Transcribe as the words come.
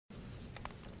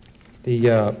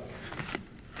Another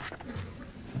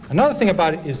thing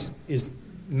about it is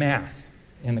math,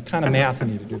 and the kind of math you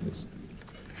need to do this.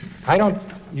 I don't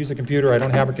use a computer. I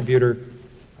don't have a computer.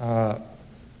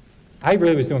 I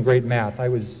really was doing great math. I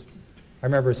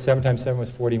remember 7 times 7 was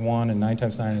 41, and 9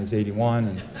 times 9 is 81,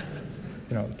 and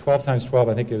 12 times 12,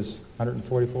 I think it was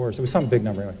 144. So it was some big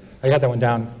number anyway. I got that one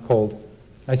down cold.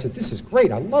 And I said, this is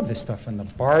great. I love this stuff. And the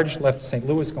barge left St.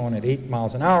 Louis going at 8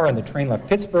 miles an hour, and the train left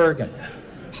Pittsburgh, and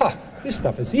this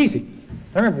stuff is easy.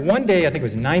 I remember one day, I think it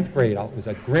was 9th grade, it was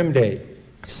a grim day.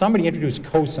 Somebody introduced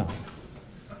cosine.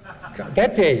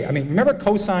 That day, I mean, remember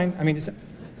cosine? I mean, has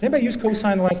anybody used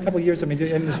cosine the last couple of years? I mean,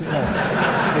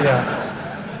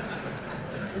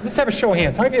 let's have a show of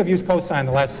hands. How many of you have used cosine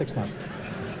the last 6 months?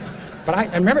 But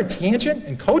I remember tangent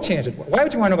and cotangent. Why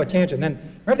would you want to know about tangent? And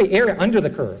then remember the area under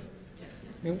the curve.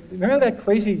 I mean, remember that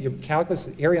crazy calculus,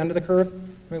 area under the curve?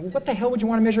 I mean, what the hell would you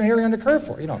want to measure area under curve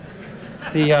for?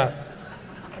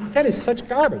 That is such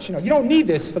garbage. You don't need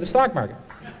this for the stock market.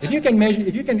 If you can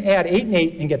add 8 and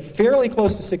 8 and get fairly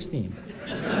close to 16,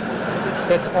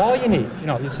 that's all you need.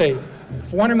 You say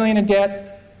 400 million in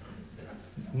debt,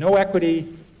 no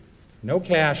equity, no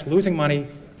cash, losing money,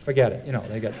 forget it.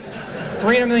 They get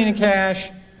 300 million in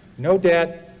cash, no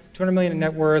debt, 200 million in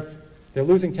net worth. They're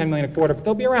losing 10 million a quarter, but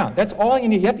they'll be around. That's all you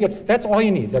need. That's all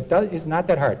you need. That is not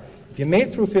that hard. If you made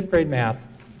it through 5th grade math,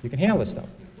 you can handle this stuff.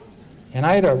 And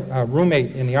I had a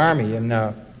roommate in the Army, and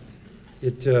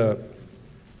it's a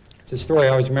story I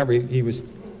always remember. He was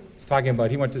talking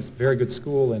about, he went to this very good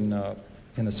school in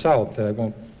the South that I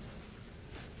won't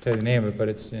tell you the name of it, but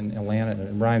it's in Atlanta, and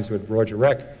it rhymes with Roger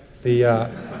Reck.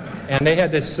 And they had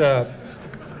this,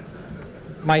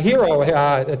 my hero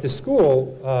at the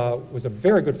school was a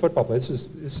very good football player.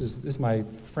 This is my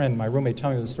friend, my roommate,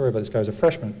 telling me the story about this guy. He was a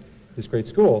freshman at this great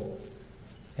school.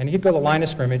 And he'd go to the line of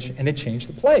scrimmage, and they'd change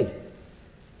the play.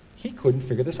 He couldn't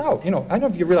figure this out. I don't know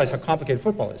if you realize how complicated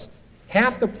football is.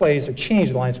 Half the plays are changed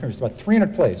at the line of scrimmage. It's about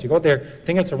 300 plays. You go there,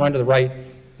 think it's a run to the right.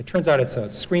 It turns out it's a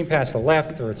screen pass to the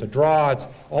left, or it's a draw.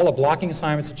 All the blocking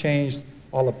assignments are changed.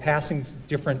 All the passing is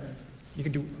different.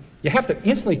 You have to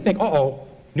instantly think, uh-oh,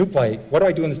 new play. What do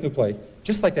I do in this new play?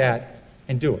 Just like that,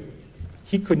 and do it.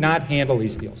 He could not handle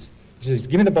these deals. He says,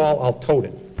 give me the ball, I'll tote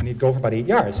it. And he'd go for about 8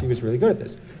 yards. He was really good at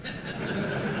this.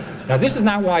 Now, this is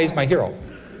not why he's my hero.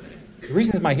 The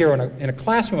reason he's my hero, in a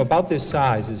classroom about this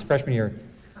size, his freshman year,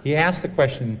 he asked the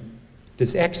question,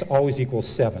 does X always equal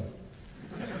 7?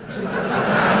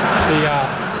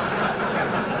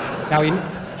 Now,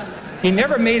 he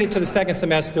never made it to the second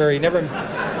semester. He never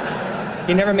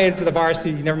made it to the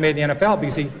varsity. He never made the NFL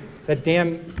because that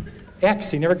damn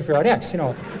X, he never could figure out X.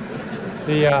 Now,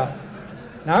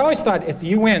 I always thought at the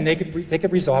UN they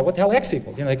could resolve what the hell X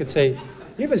equaled. They could say,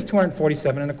 if it's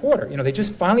 247 and a quarter, they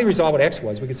just finally resolved what X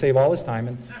was. We could save all this time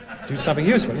and do something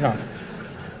useful.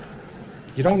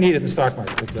 You don't need it in the stock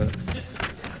market.